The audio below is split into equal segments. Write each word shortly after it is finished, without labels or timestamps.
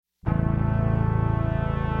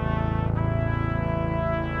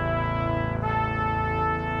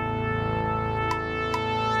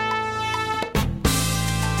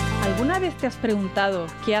¿Alguna vez te has preguntado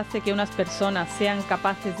qué hace que unas personas sean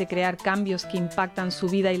capaces de crear cambios que impactan su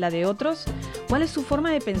vida y la de otros? ¿Cuál es su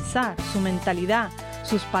forma de pensar, su mentalidad,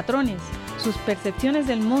 sus patrones, sus percepciones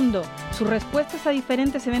del mundo, sus respuestas a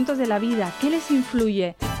diferentes eventos de la vida? ¿Qué les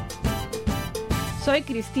influye? Soy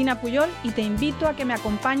Cristina Puyol y te invito a que me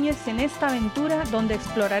acompañes en esta aventura donde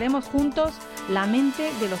exploraremos juntos la mente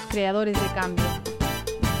de los creadores de cambio.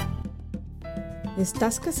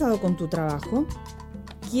 ¿Estás casado con tu trabajo?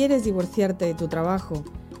 ¿Quieres divorciarte de tu trabajo?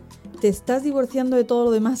 ¿Te estás divorciando de todo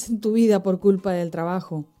lo demás en tu vida por culpa del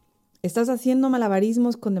trabajo? ¿Estás haciendo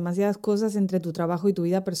malabarismos con demasiadas cosas entre tu trabajo y tu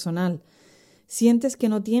vida personal? ¿Sientes que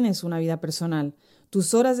no tienes una vida personal?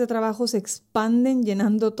 Tus horas de trabajo se expanden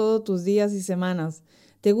llenando todos tus días y semanas.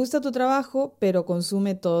 ¿Te gusta tu trabajo, pero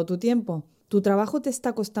consume todo tu tiempo? ¿Tu trabajo te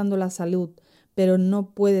está costando la salud, pero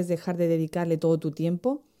no puedes dejar de dedicarle todo tu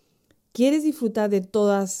tiempo? ¿Quieres disfrutar de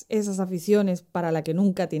todas esas aficiones para las que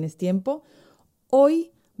nunca tienes tiempo?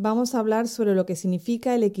 Hoy vamos a hablar sobre lo que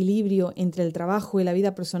significa el equilibrio entre el trabajo y la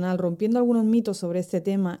vida personal, rompiendo algunos mitos sobre este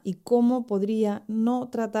tema y cómo podría no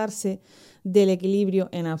tratarse del equilibrio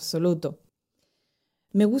en absoluto.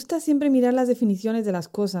 Me gusta siempre mirar las definiciones de las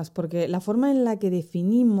cosas porque la forma en la que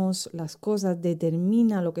definimos las cosas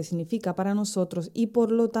determina lo que significa para nosotros y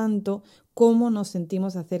por lo tanto cómo nos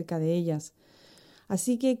sentimos acerca de ellas.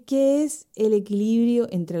 Así que, ¿qué es el equilibrio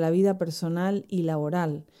entre la vida personal y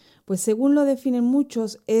laboral? Pues según lo definen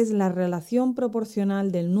muchos, es la relación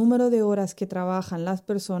proporcional del número de horas que trabajan las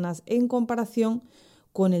personas en comparación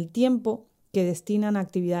con el tiempo que destinan a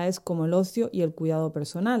actividades como el ocio y el cuidado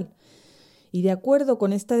personal. Y de acuerdo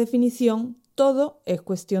con esta definición, todo es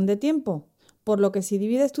cuestión de tiempo. Por lo que si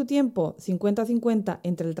divides tu tiempo 50-50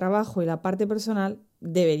 entre el trabajo y la parte personal,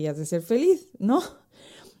 deberías de ser feliz, ¿no?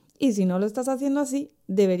 Y si no lo estás haciendo así,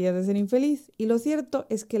 deberías de ser infeliz. Y lo cierto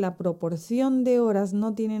es que la proporción de horas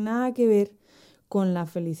no tiene nada que ver con la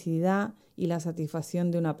felicidad y la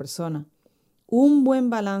satisfacción de una persona. Un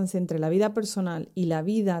buen balance entre la vida personal y la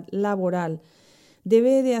vida laboral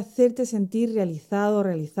debe de hacerte sentir realizado,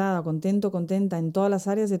 realizada, contento, contenta en todas las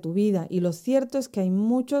áreas de tu vida. Y lo cierto es que hay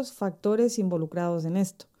muchos factores involucrados en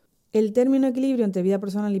esto. El término equilibrio entre vida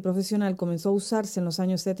personal y profesional comenzó a usarse en los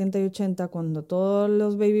años 70 y 80 cuando todos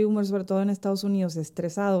los baby boomers, sobre todo en Estados Unidos,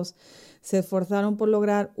 estresados, se esforzaron por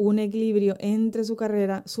lograr un equilibrio entre su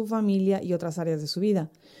carrera, su familia y otras áreas de su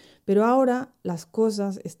vida. Pero ahora las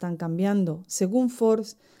cosas están cambiando. Según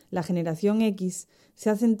Forbes, la generación X se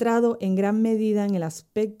ha centrado en gran medida en el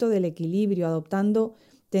aspecto del equilibrio, adoptando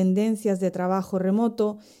tendencias de trabajo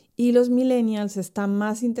remoto, y los millennials están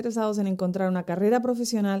más interesados en encontrar una carrera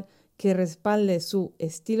profesional que respalde su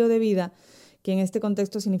estilo de vida, que en este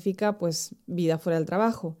contexto significa pues vida fuera del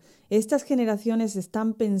trabajo. Estas generaciones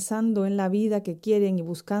están pensando en la vida que quieren y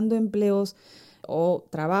buscando empleos o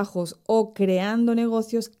trabajos o creando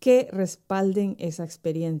negocios que respalden esa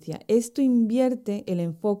experiencia. Esto invierte el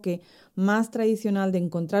enfoque más tradicional de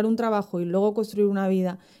encontrar un trabajo y luego construir una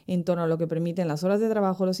vida en torno a lo que permiten las horas de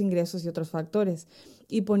trabajo, los ingresos y otros factores,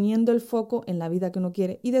 y poniendo el foco en la vida que uno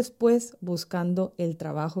quiere y después buscando el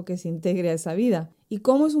trabajo que se integre a esa vida. ¿Y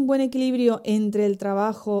cómo es un buen equilibrio entre el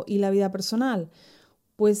trabajo y la vida personal?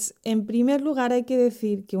 Pues en primer lugar hay que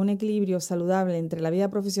decir que un equilibrio saludable entre la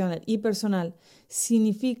vida profesional y personal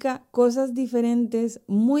significa cosas diferentes,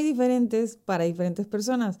 muy diferentes para diferentes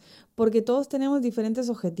personas, porque todos tenemos diferentes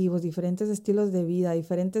objetivos, diferentes estilos de vida,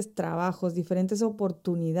 diferentes trabajos, diferentes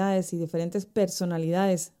oportunidades y diferentes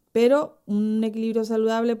personalidades. Pero un equilibrio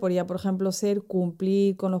saludable podría, por ejemplo, ser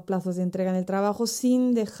cumplir con los plazos de entrega en el trabajo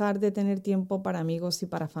sin dejar de tener tiempo para amigos y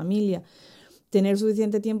para familia. Tener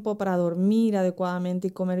suficiente tiempo para dormir adecuadamente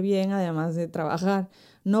y comer bien, además de trabajar.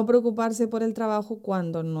 No preocuparse por el trabajo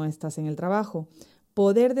cuando no estás en el trabajo.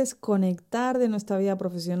 Poder desconectar de nuestra vida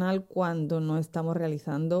profesional cuando no estamos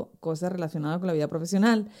realizando cosas relacionadas con la vida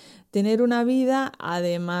profesional. Tener una vida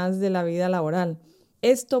además de la vida laboral.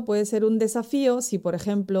 Esto puede ser un desafío si, por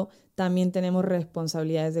ejemplo, también tenemos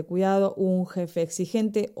responsabilidades de cuidado, un jefe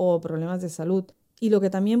exigente o problemas de salud. Y lo que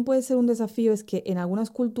también puede ser un desafío es que en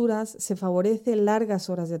algunas culturas se favorece largas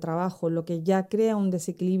horas de trabajo, lo que ya crea un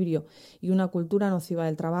desequilibrio y una cultura nociva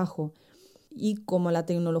del trabajo. Y como la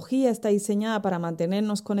tecnología está diseñada para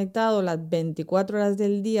mantenernos conectados las 24 horas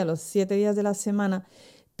del día, los 7 días de la semana,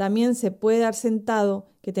 también se puede dar sentado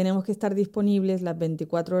que tenemos que estar disponibles las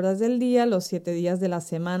 24 horas del día, los 7 días de la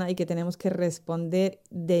semana y que tenemos que responder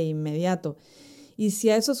de inmediato. Y si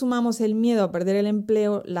a eso sumamos el miedo a perder el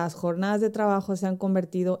empleo, las jornadas de trabajo se han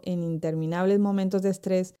convertido en interminables momentos de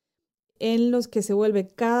estrés en los que se vuelve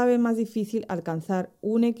cada vez más difícil alcanzar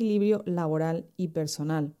un equilibrio laboral y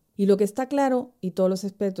personal. Y lo que está claro, y todos los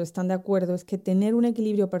expertos están de acuerdo, es que tener un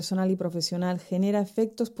equilibrio personal y profesional genera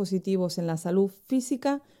efectos positivos en la salud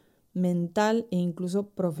física, mental e incluso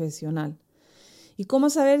profesional. ¿Y cómo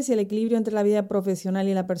saber si el equilibrio entre la vida profesional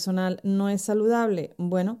y la personal no es saludable?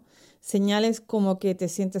 Bueno, señales como que te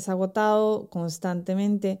sientes agotado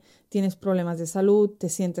constantemente, tienes problemas de salud, te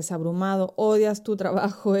sientes abrumado, odias tu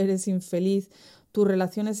trabajo, eres infeliz, tus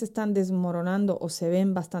relaciones se están desmoronando o se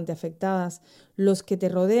ven bastante afectadas, los que te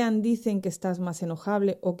rodean dicen que estás más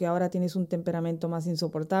enojable o que ahora tienes un temperamento más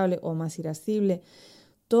insoportable o más irascible.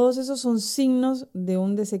 Todos esos son signos de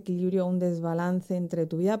un desequilibrio, un desbalance entre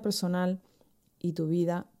tu vida personal y tu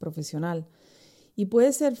vida profesional. Y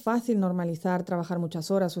puede ser fácil normalizar trabajar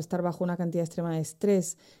muchas horas o estar bajo una cantidad extrema de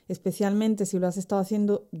estrés, especialmente si lo has estado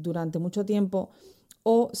haciendo durante mucho tiempo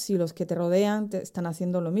o si los que te rodean te están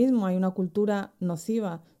haciendo lo mismo. Hay una cultura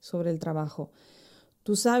nociva sobre el trabajo.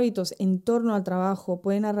 Tus hábitos en torno al trabajo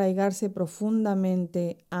pueden arraigarse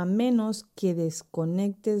profundamente a menos que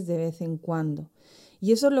desconectes de vez en cuando.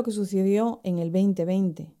 Y eso es lo que sucedió en el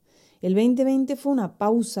 2020. El 2020 fue una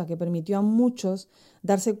pausa que permitió a muchos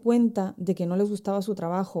darse cuenta de que no les gustaba su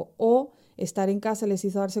trabajo o estar en casa les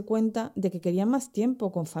hizo darse cuenta de que querían más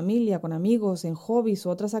tiempo con familia, con amigos, en hobbies u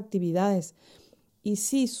otras actividades. Y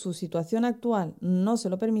si su situación actual no se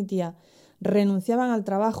lo permitía, renunciaban al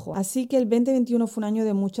trabajo. Así que el 2021 fue un año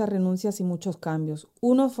de muchas renuncias y muchos cambios,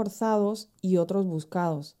 unos forzados y otros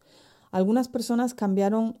buscados. Algunas personas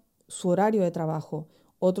cambiaron su horario de trabajo,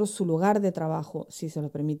 otros su lugar de trabajo, si se lo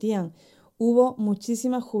permitían. Hubo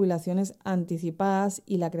muchísimas jubilaciones anticipadas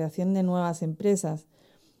y la creación de nuevas empresas.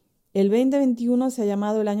 El 2021 se ha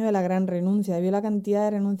llamado el año de la gran renuncia, debido a la cantidad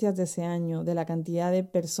de renuncias de ese año, de la cantidad de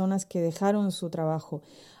personas que dejaron su trabajo.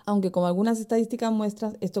 Aunque como algunas estadísticas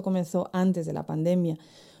muestran, esto comenzó antes de la pandemia.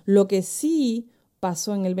 Lo que sí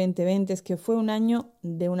pasó en el 2020 es que fue un año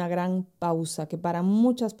de una gran pausa, que para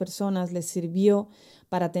muchas personas les sirvió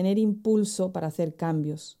para tener impulso para hacer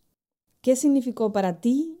cambios. ¿Qué significó para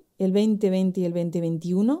ti el 2020 y el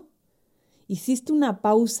 2021? ¿Hiciste una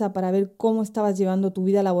pausa para ver cómo estabas llevando tu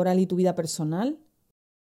vida laboral y tu vida personal?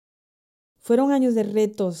 ¿Fueron años de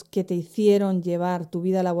retos que te hicieron llevar tu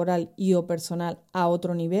vida laboral y o personal a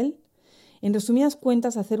otro nivel? En resumidas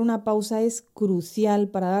cuentas, hacer una pausa es crucial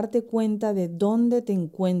para darte cuenta de dónde te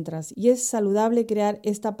encuentras y es saludable crear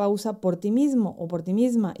esta pausa por ti mismo o por ti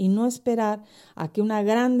misma y no esperar a que una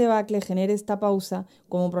gran debacle genere esta pausa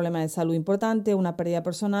como un problema de salud importante, una pérdida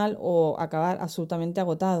personal o acabar absolutamente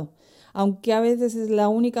agotado, aunque a veces es la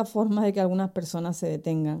única forma de que algunas personas se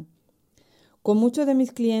detengan. Con muchos de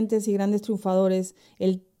mis clientes y grandes triunfadores,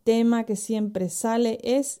 el tema que siempre sale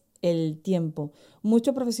es el tiempo.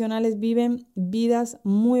 Muchos profesionales viven vidas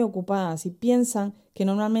muy ocupadas y piensan que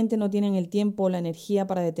normalmente no tienen el tiempo o la energía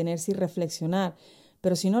para detenerse y reflexionar.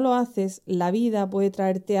 Pero si no lo haces, la vida puede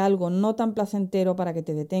traerte algo no tan placentero para que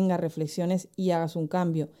te detengas, reflexiones y hagas un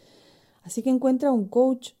cambio. Así que encuentra un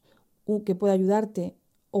coach que pueda ayudarte,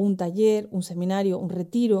 o un taller, un seminario, un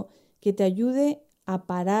retiro que te ayude a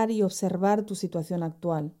parar y observar tu situación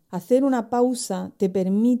actual. Hacer una pausa te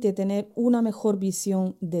permite tener una mejor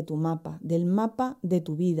visión de tu mapa, del mapa de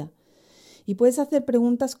tu vida. Y puedes hacer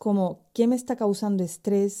preguntas como ¿qué me está causando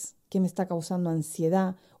estrés? ¿Qué me está causando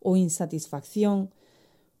ansiedad o insatisfacción?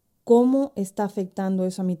 ¿Cómo está afectando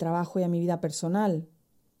eso a mi trabajo y a mi vida personal?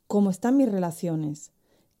 ¿Cómo están mis relaciones?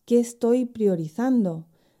 ¿Qué estoy priorizando?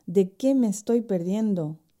 ¿De qué me estoy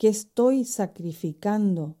perdiendo? ¿Qué estoy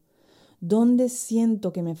sacrificando? ¿Dónde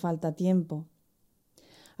siento que me falta tiempo?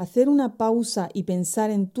 Hacer una pausa y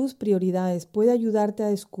pensar en tus prioridades puede ayudarte a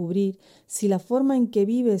descubrir si la forma en que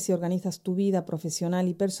vives y organizas tu vida profesional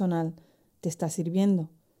y personal te está sirviendo.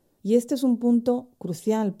 Y este es un punto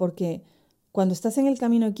crucial porque cuando estás en el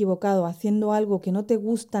camino equivocado, haciendo algo que no te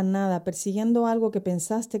gusta nada, persiguiendo algo que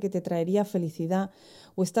pensaste que te traería felicidad,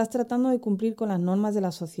 o estás tratando de cumplir con las normas de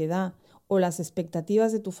la sociedad, o las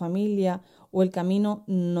expectativas de tu familia, o el camino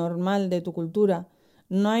normal de tu cultura,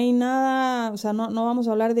 no hay nada, no vamos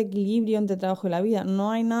a hablar de equilibrio entre el trabajo y la vida,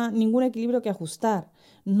 no hay ningún equilibrio que ajustar,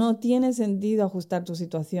 no tiene sentido ajustar tu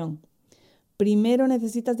situación. Primero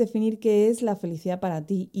necesitas definir qué es la felicidad para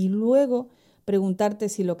ti y luego preguntarte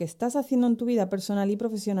si lo que estás haciendo en tu vida personal y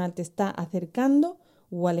profesional te está acercando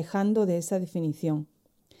o alejando de esa definición.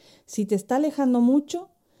 Si te está alejando mucho,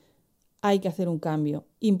 hay que hacer un cambio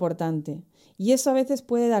importante. Y eso a veces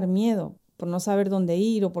puede dar miedo por no saber dónde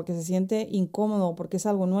ir o porque se siente incómodo o porque es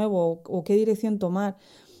algo nuevo o qué dirección tomar.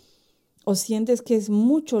 O sientes que es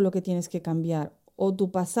mucho lo que tienes que cambiar o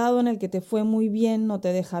tu pasado en el que te fue muy bien no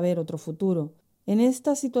te deja ver otro futuro. En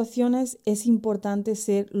estas situaciones es importante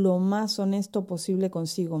ser lo más honesto posible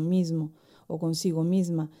consigo mismo. o consigo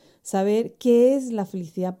misma. Saber qué es la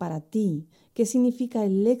felicidad para ti, qué significa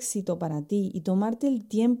el éxito para ti y tomarte el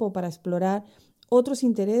tiempo para explorar otros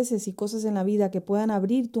intereses y cosas en la vida que puedan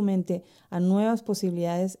abrir tu mente a nuevas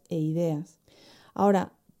posibilidades e ideas.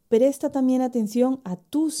 Ahora, presta también atención a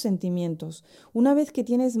tus sentimientos. Una vez que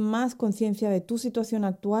tienes más conciencia de tu situación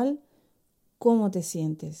actual, ¿cómo te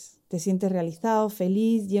sientes? ¿Te sientes realizado,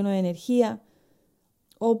 feliz, lleno de energía?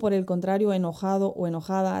 ¿O por el contrario, enojado o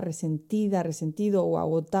enojada, resentida, resentido o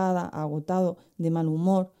agotada, agotado, de mal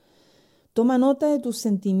humor? Toma nota de tus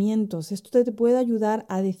sentimientos. Esto te puede ayudar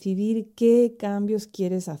a decidir qué cambios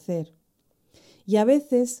quieres hacer. Y a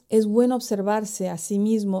veces es bueno observarse a sí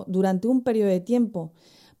mismo durante un periodo de tiempo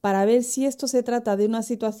para ver si esto se trata de una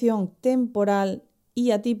situación temporal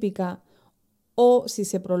y atípica o si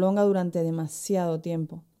se prolonga durante demasiado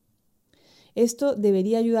tiempo. Esto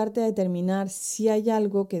debería ayudarte a determinar si hay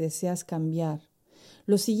algo que deseas cambiar.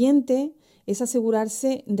 Lo siguiente es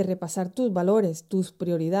asegurarse de repasar tus valores, tus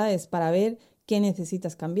prioridades para ver qué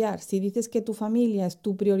necesitas cambiar. Si dices que tu familia es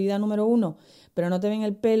tu prioridad número 1, pero no te ven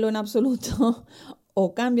el pelo en absoluto,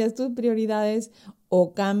 o cambias tus prioridades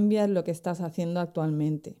o cambias lo que estás haciendo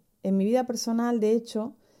actualmente. En mi vida personal, de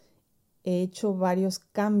hecho, he hecho varios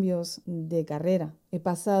cambios de carrera. He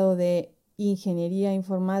pasado de ingeniería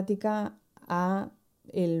informática a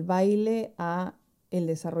el baile, a el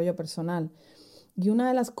desarrollo personal. Y una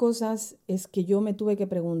de las cosas es que yo me tuve que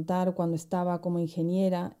preguntar cuando estaba como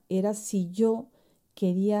ingeniera era si yo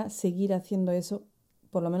quería seguir haciendo eso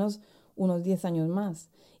por lo menos unos 10 años más.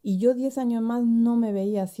 Y yo 10 años más no me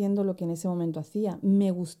veía haciendo lo que en ese momento hacía.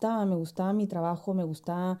 Me gustaba mi trabajo, me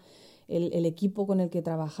gustaba el equipo con el que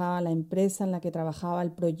trabajaba, la empresa en la que trabajaba,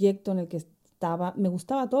 el proyecto en el que estaba, me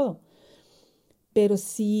gustaba todo. Pero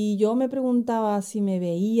si yo me preguntaba si me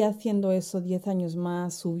veía haciendo eso 10 años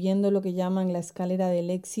más, subiendo lo que llaman la escalera del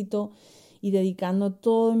éxito y dedicando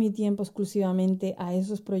todo mi tiempo exclusivamente a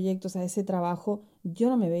esos proyectos, a ese trabajo, yo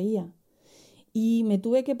no me veía. Y me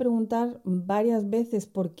tuve que preguntar varias veces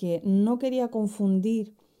porque no quería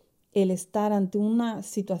confundir el estar ante una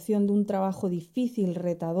situación de un trabajo difícil,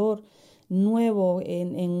 retador, nuevo,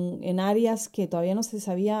 en áreas que todavía no se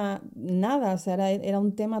sabía nada, o sea, era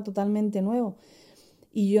un tema totalmente nuevo.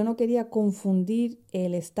 Y yo no quería confundir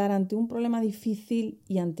el estar ante un problema difícil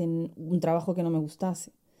y ante un trabajo que no me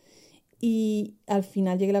gustase. Y al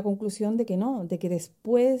final llegué a la conclusión de que no, de que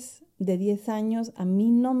después de 10 años a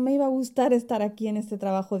mí no me iba a gustar estar aquí en este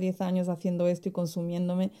trabajo 10 años haciendo esto y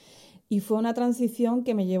consumiéndome. Y fue una transición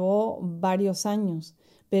que me llevó varios años.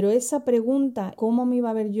 Pero esa pregunta, ¿cómo me iba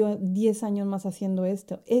a ver yo 10 años más haciendo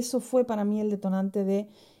esto? Eso fue para mí el detonante de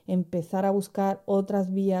empezar a buscar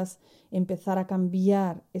otras vías, empezar a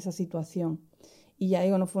cambiar esa situación. Y ya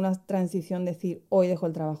digo, no fue una transición decir, hoy dejo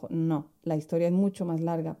el trabajo. No, la historia es mucho más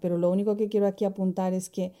larga. Pero lo único que quiero aquí apuntar es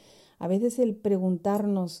que a veces el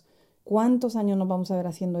preguntarnos cuántos años nos vamos a ver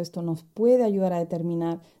haciendo esto nos puede ayudar a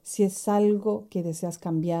determinar si es algo que deseas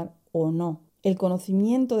cambiar o no. El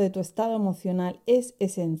conocimiento de tu estado emocional es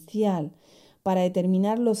esencial para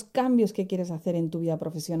determinar los cambios que quieres hacer en tu vida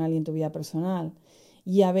profesional y en tu vida personal.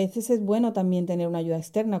 Y a veces es bueno también tener una ayuda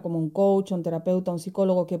externa como un coach, un terapeuta, un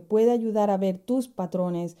psicólogo que pueda ayudar a ver tus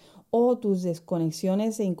patrones o tus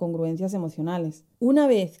desconexiones e incongruencias emocionales. Una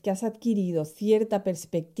vez que has adquirido cierta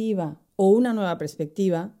perspectiva o una nueva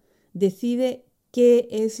perspectiva, decide qué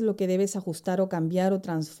es lo que debes ajustar o cambiar o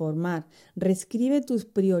transformar. Reescribe tus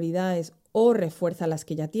prioridades o refuerza las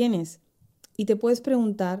que ya tienes. Y te puedes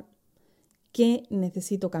preguntar, ¿qué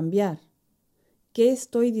necesito cambiar? ¿Qué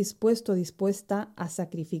estoy dispuesto o dispuesta a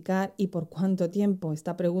sacrificar y por cuánto tiempo?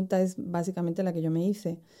 Esta pregunta es básicamente la que yo me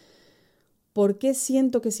hice. ¿Por qué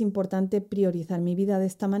siento que es importante priorizar mi vida de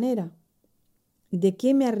esta manera? ¿De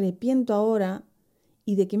qué me arrepiento ahora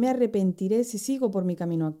y de qué me arrepentiré si sigo por mi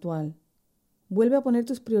camino actual? Vuelve a poner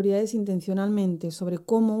tus prioridades intencionalmente sobre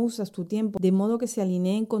cómo usas tu tiempo, de modo que se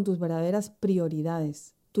alineen con tus verdaderas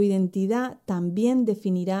prioridades. Tu identidad también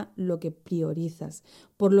definirá lo que priorizas,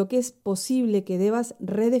 por lo que es posible que debas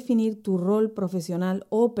redefinir tu rol profesional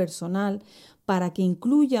o personal para que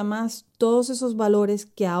incluya más todos esos valores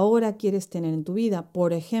que ahora quieres tener en tu vida.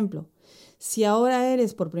 Por ejemplo, si ahora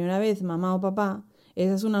eres por primera vez mamá o papá,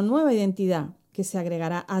 esa es una nueva identidad que se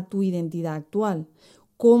agregará a tu identidad actual.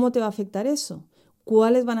 ¿Cómo te va a afectar eso?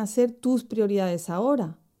 ¿Cuáles van a ser tus prioridades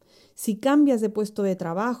ahora? Si cambias de puesto de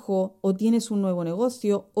trabajo o tienes un nuevo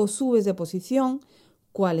negocio o subes de posición,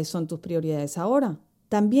 ¿cuáles son tus prioridades ahora?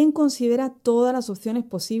 También considera todas las opciones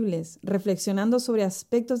posibles, reflexionando sobre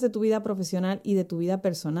aspectos de tu vida profesional y de tu vida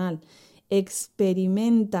personal.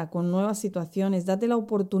 Experimenta con nuevas situaciones, date la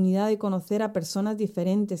oportunidad de conocer a personas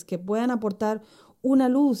diferentes que puedan aportar una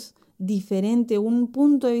luz diferente, un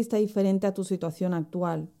punto de vista diferente a tu situación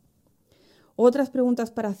actual. Otras preguntas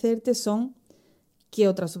para hacerte son: ¿qué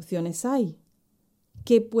otras opciones hay?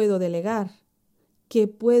 ¿Qué puedo delegar? ¿Qué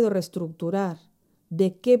puedo reestructurar?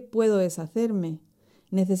 ¿De qué puedo deshacerme?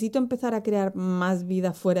 ¿Necesito empezar a crear más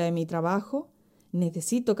vida fuera de mi trabajo?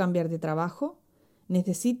 ¿Necesito cambiar de trabajo?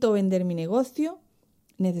 ¿Necesito vender mi negocio?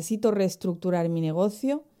 ¿Necesito reestructurar mi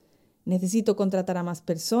negocio? ¿Necesito contratar a más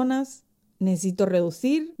personas? ¿Necesito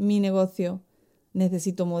reducir mi negocio?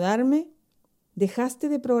 ¿Necesito mudarme? ¿Dejaste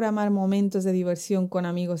de programar momentos de diversión con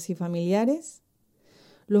amigos y familiares?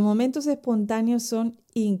 Los momentos espontáneos son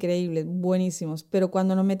increíbles, buenísimos, pero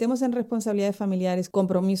cuando nos metemos en responsabilidades familiares,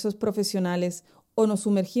 compromisos profesionales o nos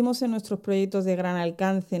sumergimos en nuestros proyectos de gran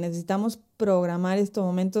alcance, necesitamos programar estos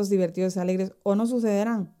momentos divertidos y alegres o no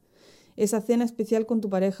sucederán. Esa cena especial con tu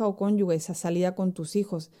pareja o cónyuge, esa salida con tus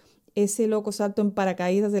hijos, ese loco salto en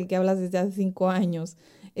paracaídas del que hablas desde hace 5 años,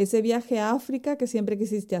 ese viaje a África que siempre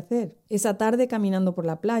quisiste hacer, esa tarde caminando por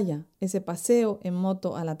la playa, ese paseo en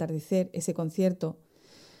moto al atardecer, ese concierto.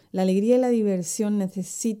 La alegría y la diversión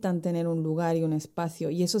necesitan tener un lugar y un espacio,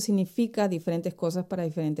 y eso significa diferentes cosas para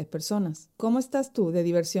diferentes personas. ¿Cómo estás tú de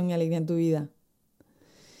diversión y alegría en tu vida?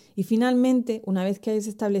 Y finalmente, una vez que hayas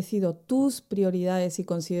establecido tus prioridades y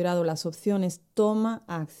considerado las opciones, toma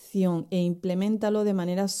acción e impleméntalo de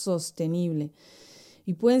manera sostenible.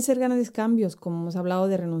 Y pueden ser grandes cambios, como hemos hablado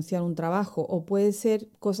de renunciar a un trabajo, o pueden ser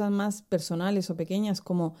cosas más personales o pequeñas,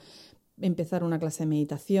 como empezar una clase de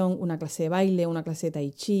meditación, una clase de baile, una clase de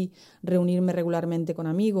tai chi, reunirme regularmente con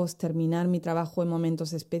amigos, terminar mi trabajo en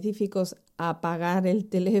momentos específicos, apagar el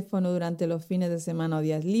teléfono durante los fines de semana o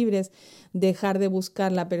días libres, dejar de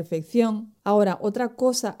buscar la perfección. Ahora, otra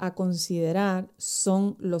cosa a considerar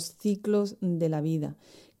son los ciclos de la vida.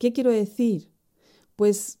 ¿Qué quiero decir?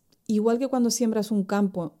 Pues igual que cuando siembras un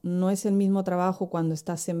campo, no es el mismo trabajo cuando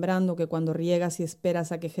estás sembrando que cuando riegas y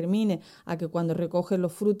esperas a que germine, a que cuando recoges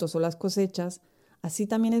los frutos o las cosechas, así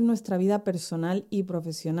también es nuestra vida personal y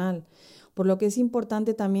profesional. Por lo que es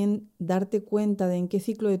importante también darte cuenta de en qué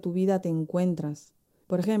ciclo de tu vida te encuentras.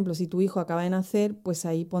 Por ejemplo, si tu hijo acaba de nacer, pues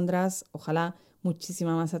ahí pondrás, ojalá,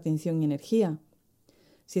 muchísima más atención y energía.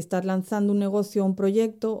 Si estás lanzando un negocio o un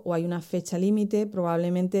proyecto o hay una fecha límite,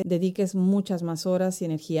 probablemente dediques muchas más horas y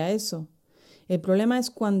energía a eso. El problema es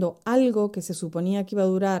cuando algo que se suponía que iba a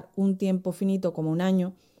durar un tiempo finito como un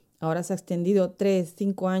año, ahora se ha extendido 3,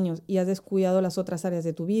 5 años y has descuidado las otras áreas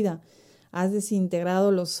de tu vida, has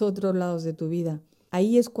desintegrado los otros lados de tu vida.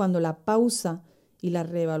 Ahí es cuando la pausa y la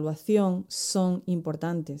reevaluación son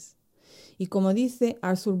importantes. Y como dice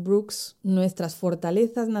Arthur Brooks, nuestras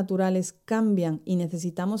fortalezas naturales cambian y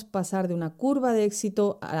necesitamos pasar de una curva de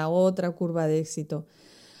éxito a la otra curva de éxito.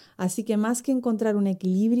 Así que más que encontrar un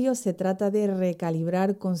equilibrio, se trata de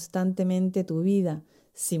recalibrar constantemente tu vida,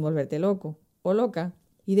 sin volverte loco o loca.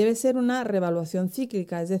 Y debe ser una reevaluación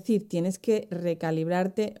cíclica, es decir, tienes que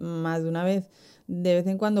recalibrarte más de una vez, de vez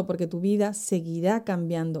en cuando, porque tu vida seguirá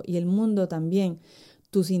cambiando y el mundo también.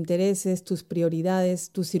 Tus intereses, tus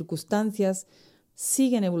prioridades, tus circunstancias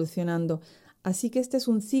siguen evolucionando. Así que este es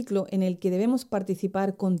un ciclo en el que debemos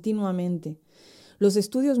participar continuamente. Los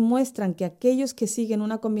estudios muestran que aquellos que siguen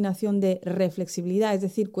una combinación de reflexibilidad, es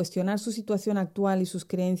decir, cuestionar su situación actual y sus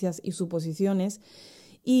creencias y suposiciones,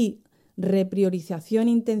 y repriorización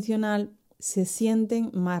intencional, se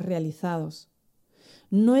sienten más realizados.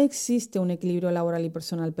 No existe un equilibrio laboral y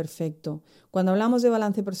personal perfecto. Cuando hablamos de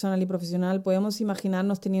balance personal y profesional, podemos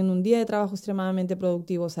imaginarnos teniendo un día de trabajo extremadamente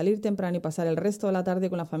productivo, salir temprano y pasar el resto de la tarde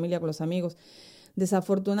con la familia, con los amigos.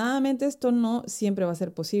 Desafortunadamente, esto no siempre va a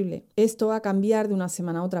ser posible. Esto va a cambiar de una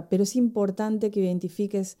semana a otra, pero es importante que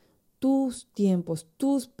identifiques tus tiempos,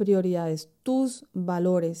 tus prioridades, tus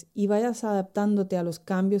valores y vayas adaptándote a los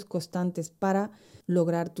cambios constantes para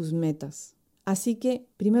lograr tus metas. Así que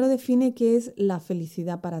primero define qué es la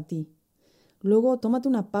felicidad para ti. Luego tómate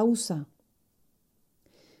una pausa.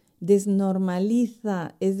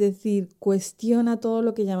 Desnormaliza, es decir, cuestiona todo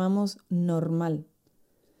lo que llamamos normal.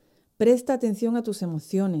 Presta atención a tus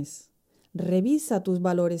emociones. Revisa tus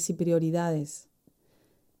valores y prioridades.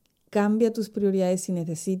 Cambia tus prioridades si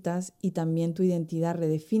necesitas y también tu identidad.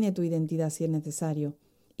 Redefine tu identidad si es necesario.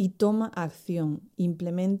 Y toma acción.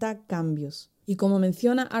 Implementa cambios. Y como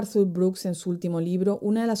menciona Arthur Brooks en su último libro,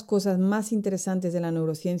 una de las cosas más interesantes de la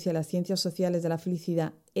neurociencia y las ciencias sociales de la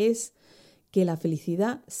felicidad es que la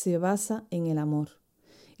felicidad se basa en el amor.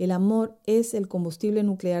 El amor es el combustible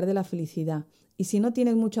nuclear de la felicidad. Y si no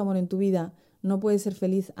tienes mucho amor en tu vida, no puedes ser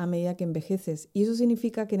feliz a medida que envejeces. Y eso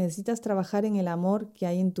significa que necesitas trabajar en el amor que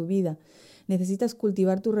hay en tu vida. Necesitas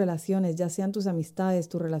cultivar tus relaciones, ya sean tus amistades,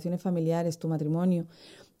 tus relaciones familiares, tu matrimonio.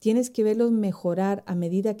 Tienes que verlos mejorar a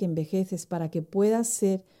medida que envejeces para que puedas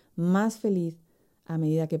ser más feliz a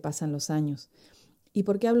medida que pasan los años. ¿Y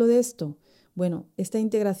por qué hablo de esto? Bueno, esta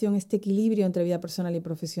integración, este equilibrio entre vida personal y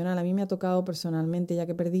profesional, a mí me ha tocado personalmente, ya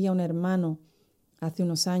que perdí a un hermano hace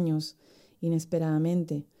unos años,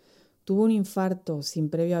 inesperadamente. Tuvo un infarto sin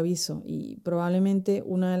previo aviso y probablemente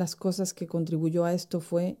una de las cosas que contribuyó a esto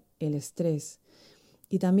fue el estrés.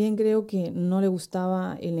 Y también creo que no le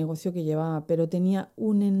gustaba el negocio que llevaba, pero tenía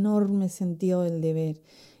un enorme sentido del deber.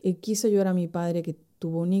 Él quiso ayudar a mi padre, que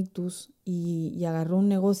tuvo un ictus, y agarró un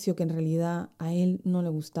negocio que en realidad a él no le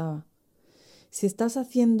gustaba. Si estás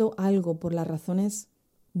haciendo algo por las razones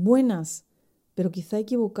buenas, pero quizá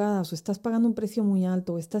equivocadas, o estás pagando un precio muy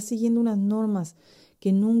alto, o estás siguiendo unas normas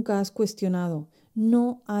que nunca has cuestionado,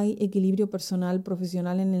 no hay equilibrio personal,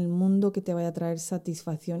 profesional en el mundo que te vaya a traer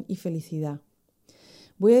satisfacción y felicidad.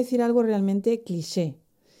 Voy a decir algo realmente cliché,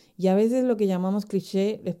 y a veces lo que llamamos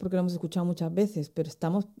cliché es porque lo hemos escuchado muchas veces, pero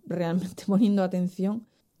estamos realmente poniendo atención.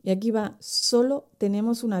 Y aquí va, solo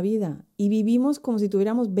tenemos una vida y vivimos como si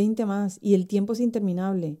tuviéramos 20 más y el tiempo es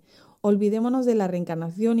interminable. Olvidémonos de la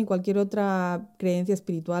reencarnación y cualquier otra creencia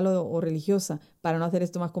espiritual o religiosa para no hacer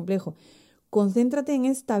esto más complejo. Concéntrate en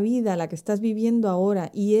esta vida, la que estás viviendo ahora,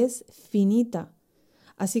 y es finita.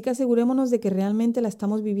 Así que asegurémonos de que realmente la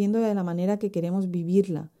estamos viviendo de la manera que queremos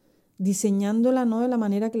vivirla, diseñándola no de la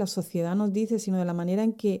manera que la sociedad nos dice, sino de la manera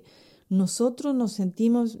en que nosotros nos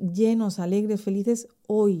sentimos llenos, alegres, felices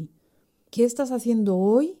hoy. ¿Qué estás haciendo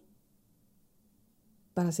hoy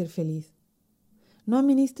para ser feliz? No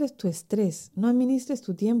administres tu estrés, no administres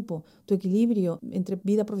tu tiempo, tu equilibrio entre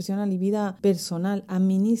vida profesional y vida personal.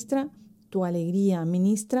 Administra tu alegría,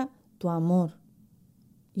 administra tu amor.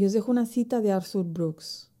 Y os dejo una cita de Arthur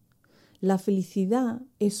Brooks. La felicidad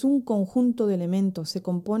es un conjunto de elementos, se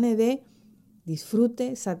compone de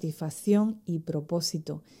disfrute, satisfacción y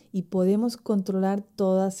propósito. Y podemos controlar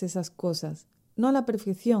todas esas cosas, no a la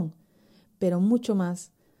perfección, pero mucho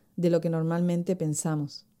más de lo que normalmente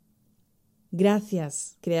pensamos.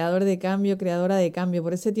 Gracias, creador de cambio, creadora de cambio,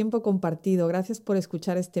 por este tiempo compartido. Gracias por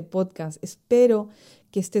escuchar este podcast. Espero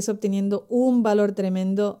que estés obteniendo un valor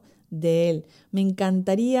tremendo de él. Me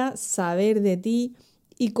encantaría saber de ti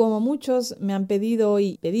y como muchos me han pedido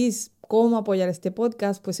y pedís cómo apoyar este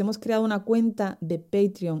podcast, pues hemos creado una cuenta de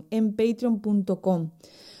Patreon en patreon.com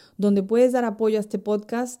donde puedes dar apoyo a este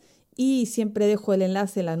podcast y siempre dejo el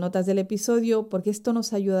enlace en las notas del episodio porque esto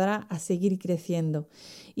nos ayudará a seguir creciendo.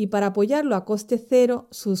 Y para apoyarlo a coste cero,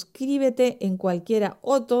 suscríbete en cualquiera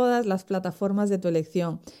o todas las plataformas de tu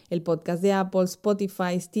elección. El podcast de Apple,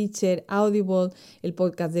 Spotify, Stitcher, Audible, el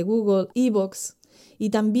podcast de Google, iVoox. Y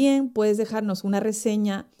también puedes dejarnos una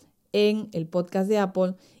reseña en el podcast de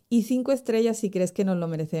Apple y 5 estrellas si crees que nos lo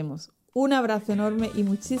merecemos. Un abrazo enorme y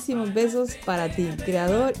muchísimos besos para ti,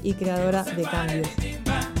 creador y creadora de cambios.